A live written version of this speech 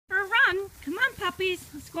Come on, puppies.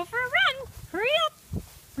 Let's go for a run. Hurry up.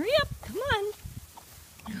 Hurry up. Come on.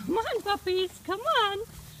 Come on, puppies. Come on.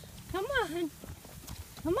 Come on.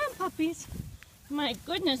 Come on, puppies. My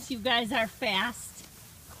goodness, you guys are fast.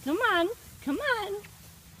 Come on. Come on.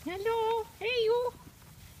 Hello. Hey, you.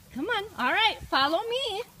 Come on. All right, follow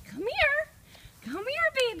me. Come here. Come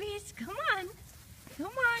here, babies. Come on.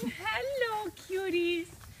 Come on. Hello, cuties.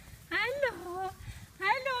 Hello.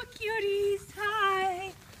 Hello, cuties.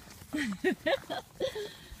 Hi.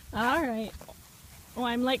 All right. Oh,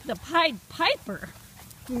 I'm like the Pied Piper.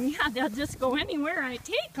 Yeah, they'll just go anywhere I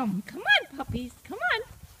take them. Come on, puppies. Come on.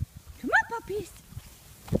 Come on, puppies.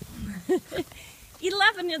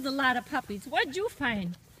 11 is a lot of puppies. What'd you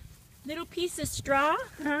find? Little piece of straw?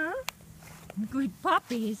 Huh? Good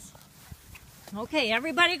puppies. Okay,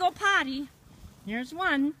 everybody go potty. There's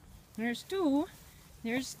 1. There's 2.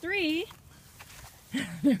 There's 3.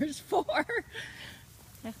 There's 4.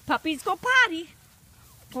 Puppies go potty.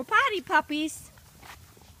 Go potty, puppies.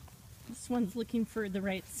 This one's looking for the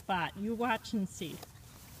right spot. You watch and see.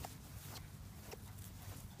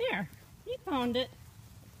 There, you found it.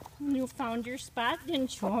 You found your spot,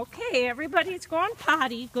 didn't you? Okay, everybody's going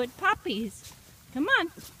potty. Good puppies. Come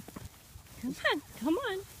on. Come on, come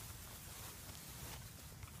on.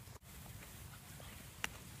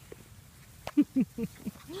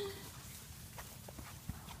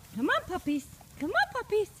 Come on, puppies. Come on,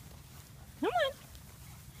 puppies. Come on.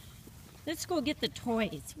 Let's go get the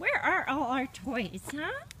toys. Where are all our toys,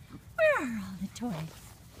 huh? Where are all the toys?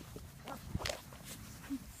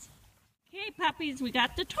 Okay, puppies, we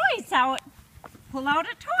got the toys out. Pull out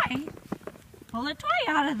a toy. Pull a toy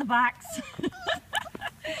out of the box.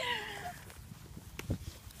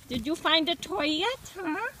 Did you find a toy yet,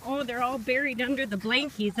 huh? Oh, they're all buried under the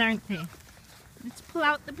blankies, aren't they? Let's pull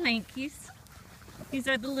out the blankies. These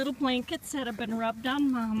are the little blankets that have been rubbed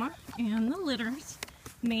on Mama and the litters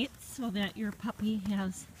mates so that your puppy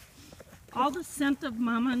has all the scent of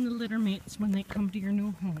Mama and the litter mates when they come to your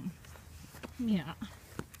new home. Yeah.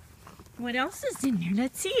 What else is in there?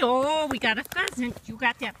 Let's see. Oh, we got a pheasant. You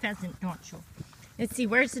got that pheasant, don't you? Let's see.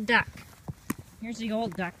 Where's the duck? Here's the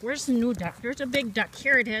old duck. Where's the new duck? There's a big duck.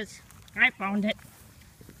 Here it is. I found it.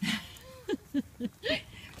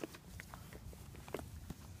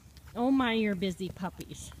 Oh my, you're busy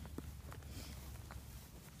puppies.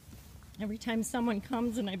 Every time someone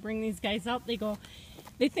comes and I bring these guys out,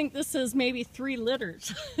 they think this is maybe 3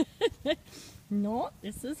 litters. No,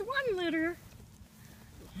 this is 1 litter.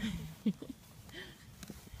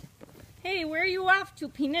 Hey, where are you off to,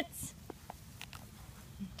 Peanuts?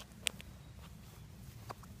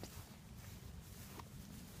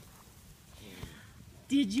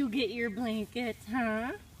 Did you get your blanket,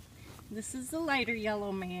 huh? This is the lighter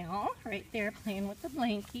yellow male right there playing with the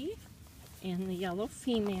blankie, and the yellow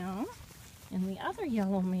female, and the other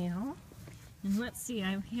yellow male. And let's see,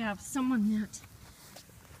 I have someone that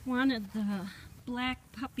wanted the black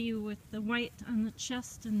puppy with the white on the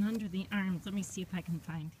chest and under the arms. Let me see if I can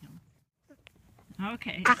find him.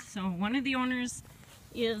 Okay, so one of the owners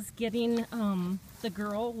is getting the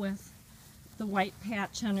girl with the white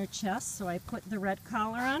patch on her chest, so I put the red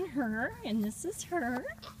collar on her, and this is her.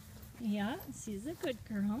 Yeah, she's a good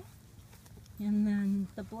girl. And then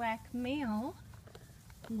the black male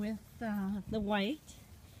with the white,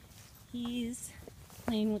 he's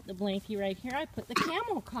playing with the blankie right here. I put the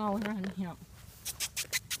camel collar on him.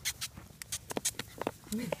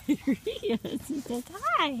 Here he is. He says,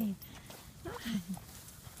 hi. Hi.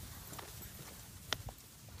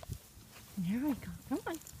 There we go. Come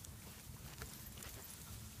on.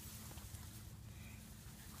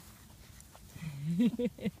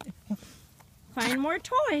 Find more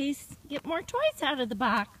toys. Get more toys out of the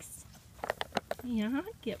box. Yeah,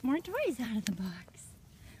 get more toys out of the box.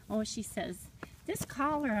 Oh, she says, this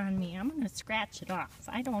collar on me, I'm going to scratch it off.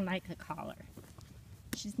 I don't like a collar.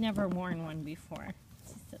 She's never worn one before.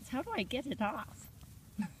 She says, how do I get it off?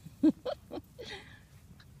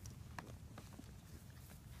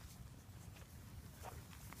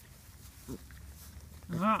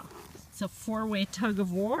 Ah, it's a 4-way tug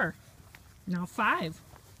of war. Now 5.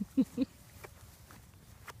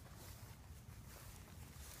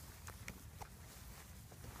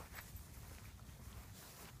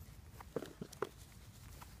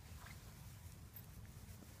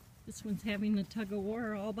 This one's having a tug of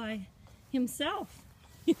war all by himself.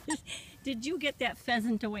 Did you get that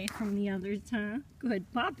pheasant away from the others, huh?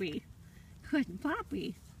 Good puppy. Good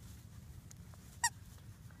puppy.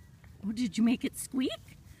 Oh, did you make it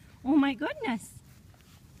squeak? Oh my goodness.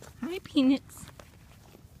 Hi, Peanuts.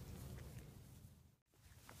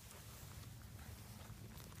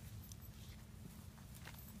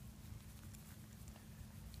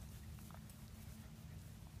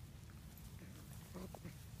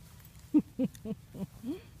 Let's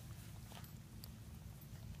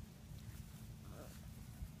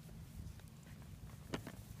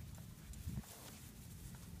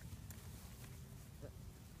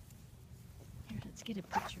get a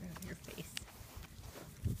picture of your face.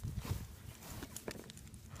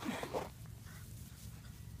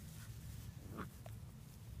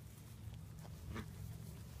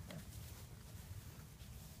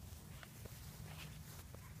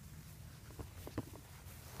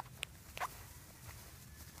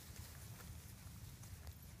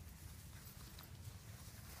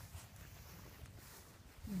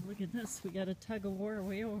 Look at this, we got a tug of war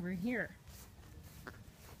way over here.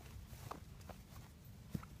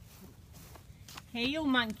 Hey you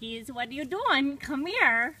monkeys, what are you doing? Come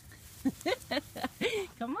here.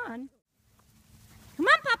 Come on. Come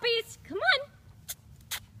on puppies, come on.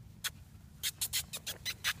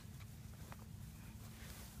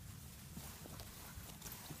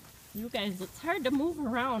 You guys, it's hard to move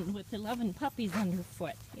around with 11 puppies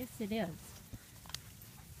underfoot. Yes it is.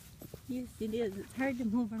 Yes it is, it's hard to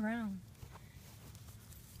move around.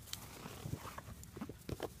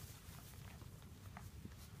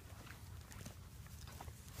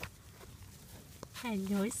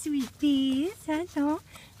 Hello, sweeties. Hello.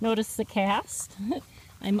 Notice the cast.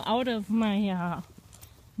 I'm out of my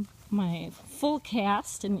my full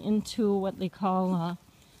cast and into what they call a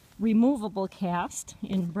removable cast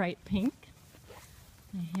in bright pink.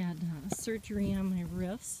 I had surgery on my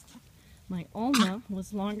wrist. My ulna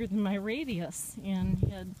was longer than my radius and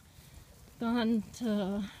had gone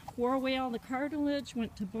to wore away all the cartilage,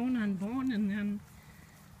 went to bone on bone, and then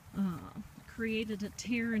created a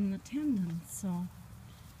tear in the tendon. So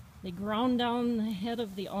they ground down the head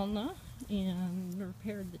of the ulna and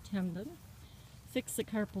repaired the tendon, fixed the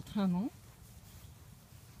carpal tunnel,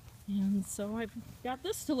 and so I've got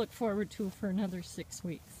this to look forward to for another 6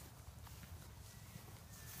 weeks.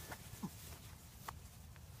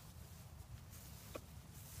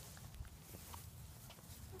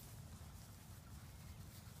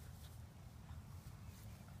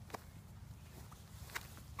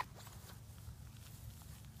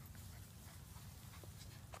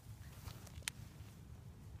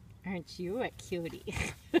 Aren't you a cutie?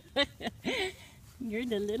 You're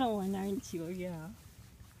the little one, aren't you? Yeah.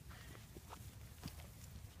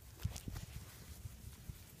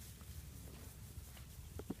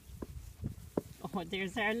 Oh,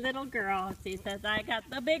 there's our little girl. She says, I got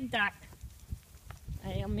the big duck.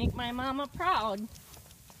 I'll make my mama proud.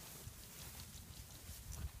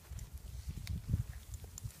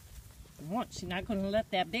 Won't. She's not going to let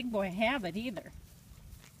that big boy have it either.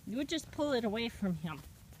 You would just pull it away from him.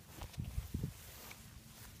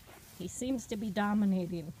 He seems to be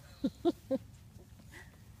dominating.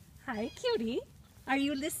 Hi, cutie. Are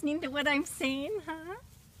you listening to what I'm saying, huh?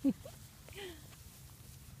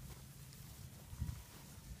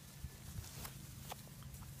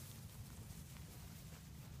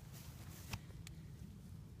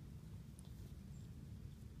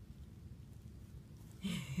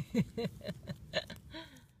 It's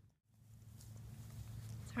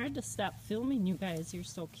hard to stop filming you guys. You're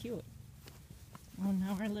so cute. Oh,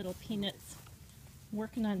 now our little Peanut's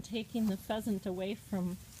working on taking the pheasant away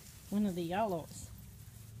from one of the yellows.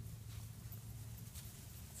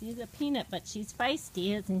 She's a Peanut, but she's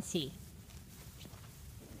feisty, isn't she?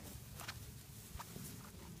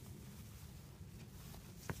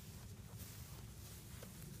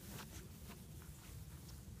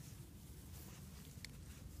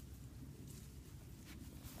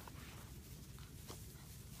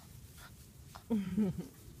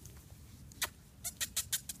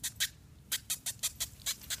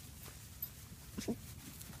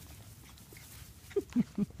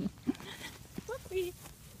 Puppy.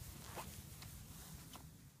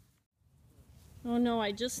 Oh no,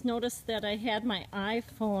 I just noticed that I had my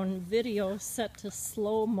iPhone video set to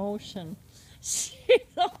slow motion.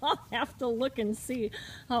 I'll have to look and see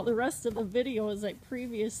how the rest of the videos I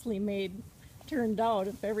previously made turned out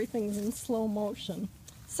if everything's in slow motion.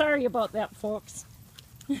 Sorry about that, folks.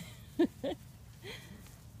 Oh,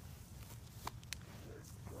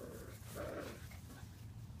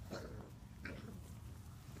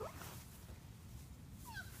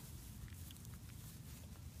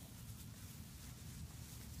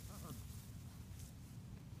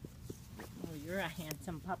 you're a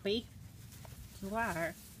handsome puppy. You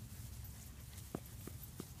are.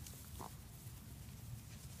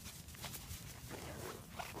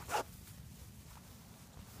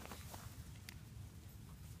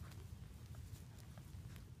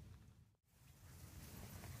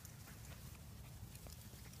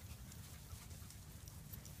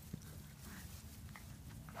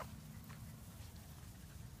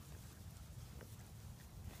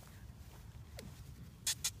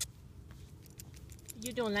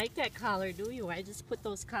 You don't like that collar, do you? I just put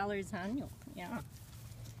those collars on you. Yeah.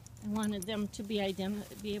 I wanted them to be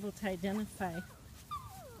able to identify.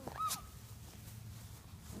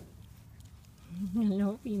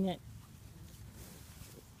 Hello, Peanut.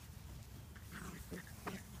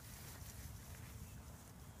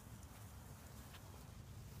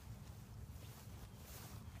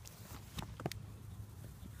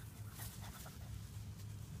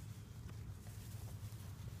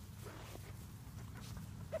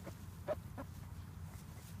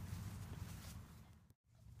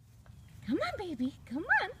 Come on, baby. Come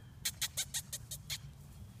on.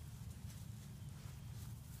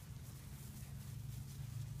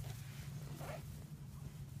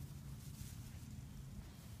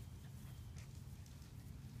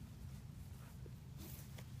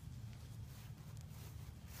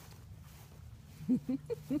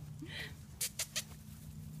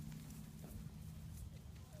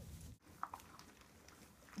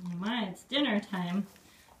 My, it's dinner time.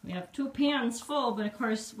 We have 2 pans full, but of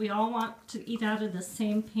course we all want to eat out of the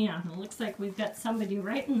same pan. It looks like we've got somebody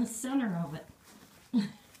right in the center of it.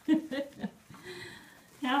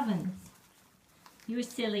 Heavens. You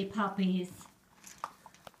silly puppies.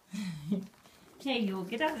 Hey, you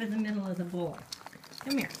get out of the middle of the bowl.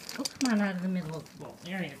 Come here. Oh, come on out of the middle of the bowl.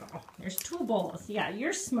 There you go. There's 2 bowls. Yeah,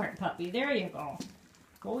 you're smart, puppy. There you go.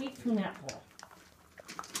 Go eat from that bowl.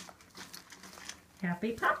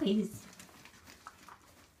 Happy puppies.